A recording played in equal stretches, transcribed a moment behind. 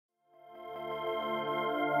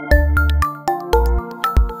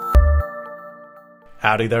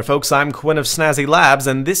Howdy there folks, I'm Quinn of Snazzy Labs,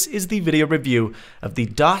 and this is the video review of the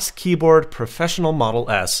DOS Keyboard Professional Model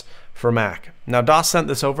S for Mac. Now DOS sent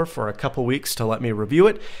this over for a couple weeks to let me review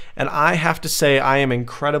it, and I have to say I am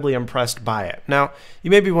incredibly impressed by it. Now, you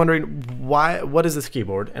may be wondering, what is this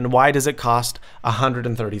keyboard, and why does it cost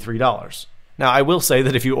 $133? Now, I will say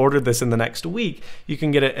that if you ordered this in the next week, you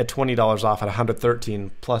can get it at $20 off at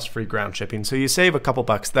 $113 plus free ground shipping, so you save a couple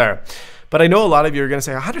bucks there. But I know a lot of you are going to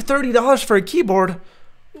say, $130 for a keyboard?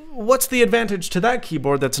 What's the advantage to that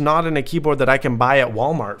keyboard that's not in a keyboard that I can buy at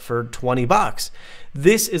Walmart for 20 bucks?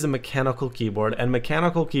 This is a mechanical keyboard, and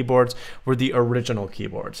mechanical keyboards were the original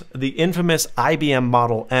keyboards. The infamous IBM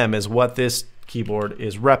Model M is what this keyboard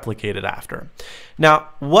is replicated after. Now,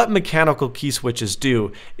 what mechanical key switches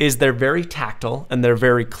do is they're very tactile and they're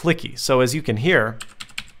very clicky. So as you can hear,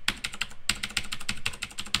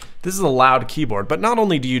 this is a loud keyboard, but not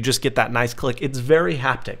only do you just get that nice click, it's very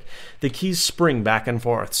haptic. The keys spring back and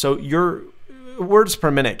forth, so your words per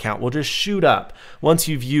minute count will just shoot up once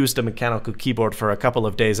you've used a mechanical keyboard for a couple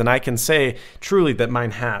of days, and I can say truly that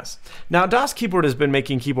mine has. Now, DOS Keyboard has been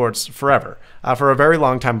making keyboards forever, for a very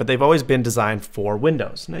long time, but they've always been designed for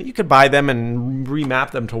Windows. Now, you could buy them and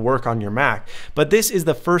remap them to work on your Mac, but this is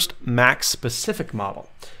the first Mac-specific model.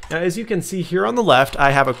 Now, as you can see here on the left,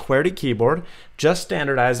 I have a QWERTY keyboard, just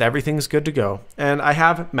standardized, everything's good to go, and I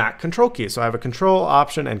have Mac control keys. So I have a Control,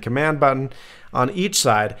 Option, and Command button on each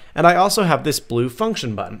side, and I also have this blue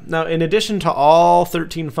function button. Now, in addition to all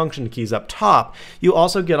 13 function keys up top, you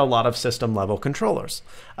also get a lot of system level controllers.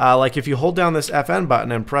 Like if you hold down this FN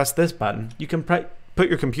button and press this button, you can put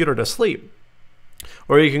your computer to sleep.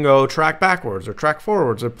 Or you can go track backwards or track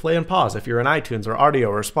forwards or play and pause if you're in iTunes or Audio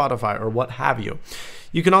or Spotify or what have you.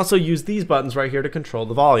 You can also use these buttons right here to control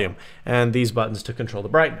the volume and these buttons to control the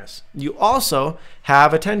brightness. You also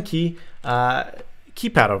have a 10-key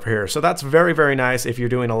keypad over here. So that's very, very nice if you're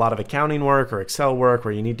doing a lot of accounting work or Excel work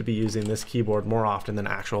where you need to be using this keyboard more often than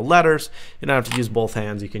actual letters. You don't have to use both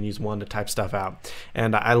hands. You can use one to type stuff out.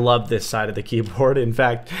 And I love this side of the keyboard. In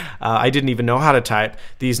fact, I didn't even know how to type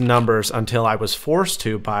these numbers until I was forced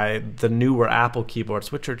to by the newer Apple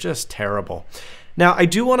keyboards, which are just terrible. Now, I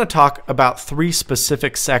do want to talk about three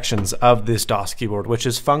specific sections of this DOS keyboard, which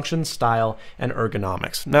is function, style, and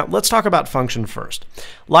ergonomics. Now, let's talk about function first.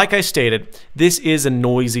 Like I stated, this is a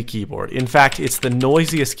noisy keyboard. In fact, it's the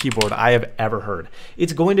noisiest keyboard I have ever heard.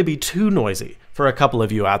 It's going to be too noisy for a couple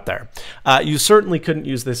of you out there. You certainly couldn't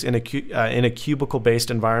use this in a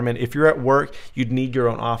cubicle-based environment. If you're at work, you'd need your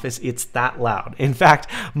own office. It's that loud. In fact,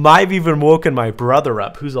 I've even woken my brother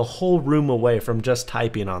up, who's a whole room away, from just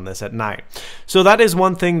typing on this at night. So that is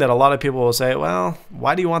one thing that a lot of people will say, well,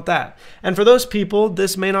 why do you want that? And for those people,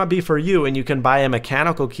 this may not be for you, and you can buy a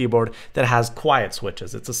mechanical keyboard that has quiet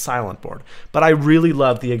switches. It's a silent board. But I really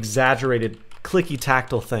love the exaggerated clicky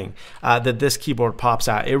tactile thing that this keyboard pops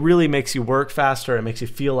out. It really makes you work faster. It makes you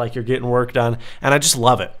feel like you're getting work done, and I just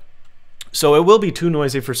love it. So it will be too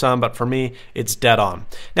noisy for some, but for me, it's dead on.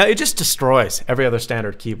 Now, it just destroys every other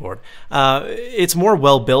standard keyboard. It's more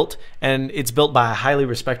well-built, and it's built by a highly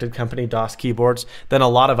respected company, DOS Keyboards, than a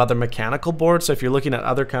lot of other mechanical boards. So if you're looking at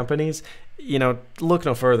other companies, you know, look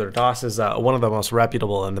no further. DOS is one of the most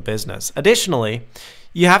reputable in the business. Additionally,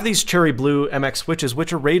 you have these cherry blue MX switches,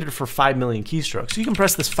 which are rated for 5 million keystrokes. So you can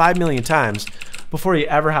press this 5 million times before you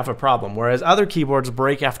ever have a problem. Whereas other keyboards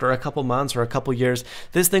break after a couple months or a couple years,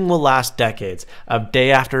 this thing will last decades of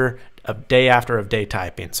day after day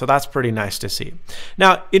typing. So that's pretty nice to see.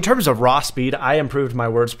 Now, in terms of raw speed, I improved my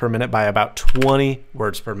words per minute by about 20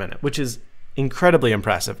 words per minute, which is incredibly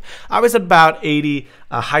impressive. I was at about 80,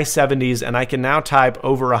 high 70s, and I can now type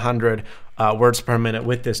over 100 words per minute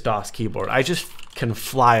with this DOS keyboard. I just can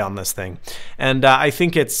fly on this thing. And I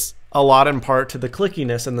think it's a lot in part to the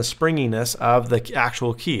clickiness and the springiness of the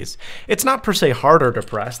actual keys. It's not per se harder to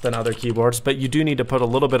press than other keyboards, but you do need to put a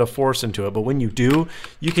little bit of force into it. But when you do,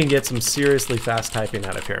 you can get some seriously fast typing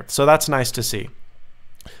out of here. So that's nice to see.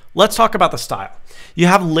 Let's talk about the style. You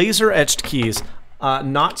have laser etched keys,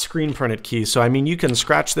 not screen printed keys. So I mean, you can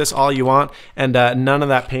scratch this all you want, and none of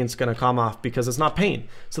that paint's going to come off because it's not paint.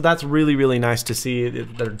 So that's really, really nice to see.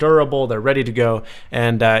 They're durable, they're ready to go,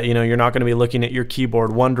 and you know, you're not going to be looking at your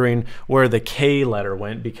keyboard wondering where the K letter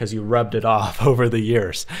went because you rubbed it off over the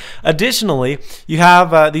years. Additionally, you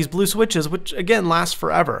have these blue switches, which again last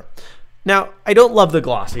forever. Now, I don't love the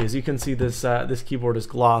glossy. As you can see, this keyboard is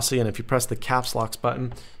glossy, and if you press the caps lock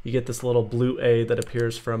button, you get this little blue A that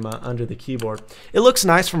appears from under the keyboard. It looks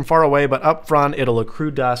nice from far away, but up front, it'll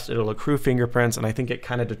accrue dust, it'll accrue fingerprints, and I think it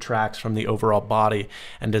kind of detracts from the overall body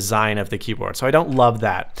and design of the keyboard. So I don't love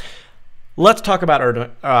that. Let's talk about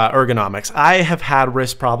ergonomics. I have had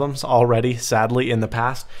wrist problems already, sadly, in the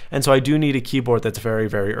past, and so I do need a keyboard that's very,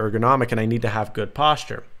 very ergonomic, and I need to have good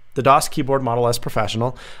posture. The DOS Keyboard Model S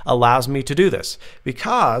Professional allows me to do this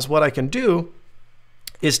because what I can do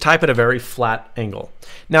is type at a very flat angle.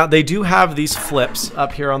 Now, they do have these flips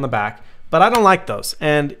up here on the back, but I don't like those.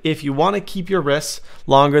 And if you want to keep your wrists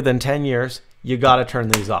longer than 10 years, you got to turn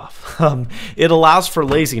these off. It allows for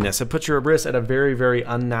laziness. It puts your wrists at a very, very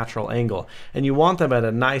unnatural angle. And you want them at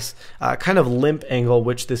a nice kind of limp angle,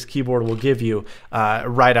 which this keyboard will give you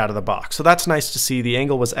right out of the box. So that's nice to see. The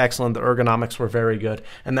angle was excellent. The ergonomics were very good.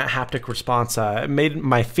 And that haptic response made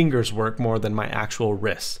my fingers work more than my actual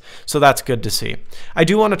wrists. So that's good to see. I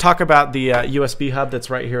do want to talk about the USB hub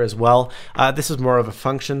that's right here as well. This is more of a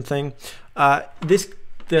function thing.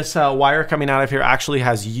 This wire coming out of here actually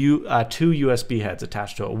has two USB heads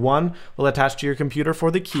attached to it. One will attach to your computer for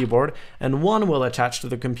the keyboard, and one will attach to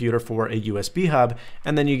the computer for a USB hub,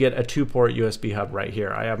 and then you get a 2-port USB hub right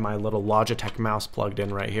here. I have my little Logitech mouse plugged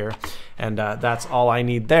in right here, and that's all I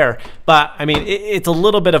need there. But I mean, it's a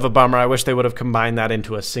little bit of a bummer. I wish they would have combined that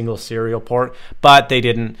into a single serial port, but they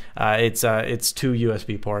didn't. It's 2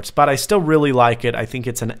 USB ports, but I still really like it. I think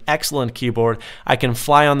it's an excellent keyboard. I can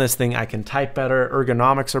fly on this thing. I can type better.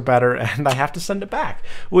 Ergonomics are better, and I have to send it back,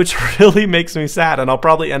 which really makes me sad, and I'll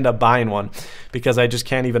probably end up buying one because I just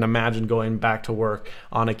can't even imagine going back to work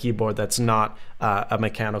on a keyboard that's not a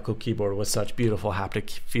mechanical keyboard with such beautiful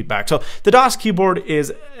haptic feedback. So the DOS keyboard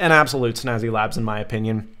is an absolute Snazzy Labs in my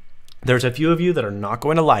opinion. There's a few of you that are not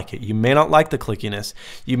going to like it. You may not like the clickiness.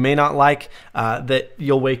 You may not like that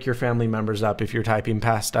you'll wake your family members up if you're typing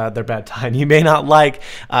past their bedtime. You may not like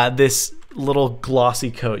this little glossy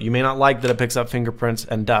coat. You may not like that it picks up fingerprints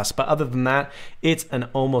and dust, but other than that, it's an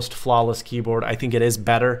almost flawless keyboard. I think it is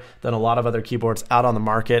better than a lot of other keyboards out on the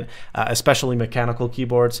market, especially mechanical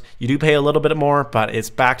keyboards. You do pay a little bit more, but it's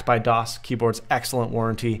backed by DOS Keyboard's excellent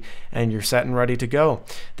warranty, and you're set and ready to go.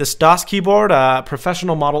 This DOS Keyboard,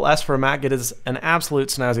 Professional Model S for a Mac, it is an absolute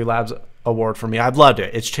Snazzy Labs award for me. I've loved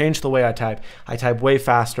it. It's changed the way I type. I type way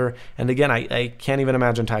faster, and again, I can't even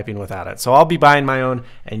imagine typing without it. So I'll be buying my own,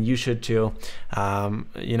 and you should too.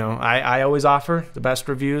 You know, I always offer the best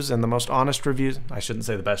reviews and the most honest reviews. I shouldn't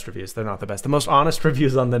say the best reviews. They're not the best. The most honest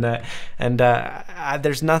reviews on the net, and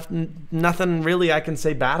there's nothing really I can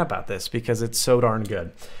say bad about this because it's so darn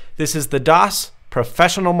good. This is the DOS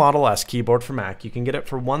Professional Model S keyboard for Mac. You can get it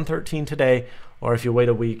for $113 today, or if you wait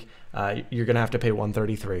a week, you're going to have to pay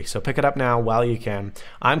 $133. So pick it up now while you can.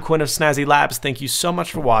 I'm Quinn of Snazzy Labs. Thank you so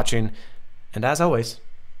much for watching. And as always,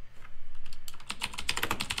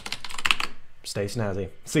 stay snazzy.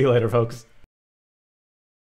 See you later, folks.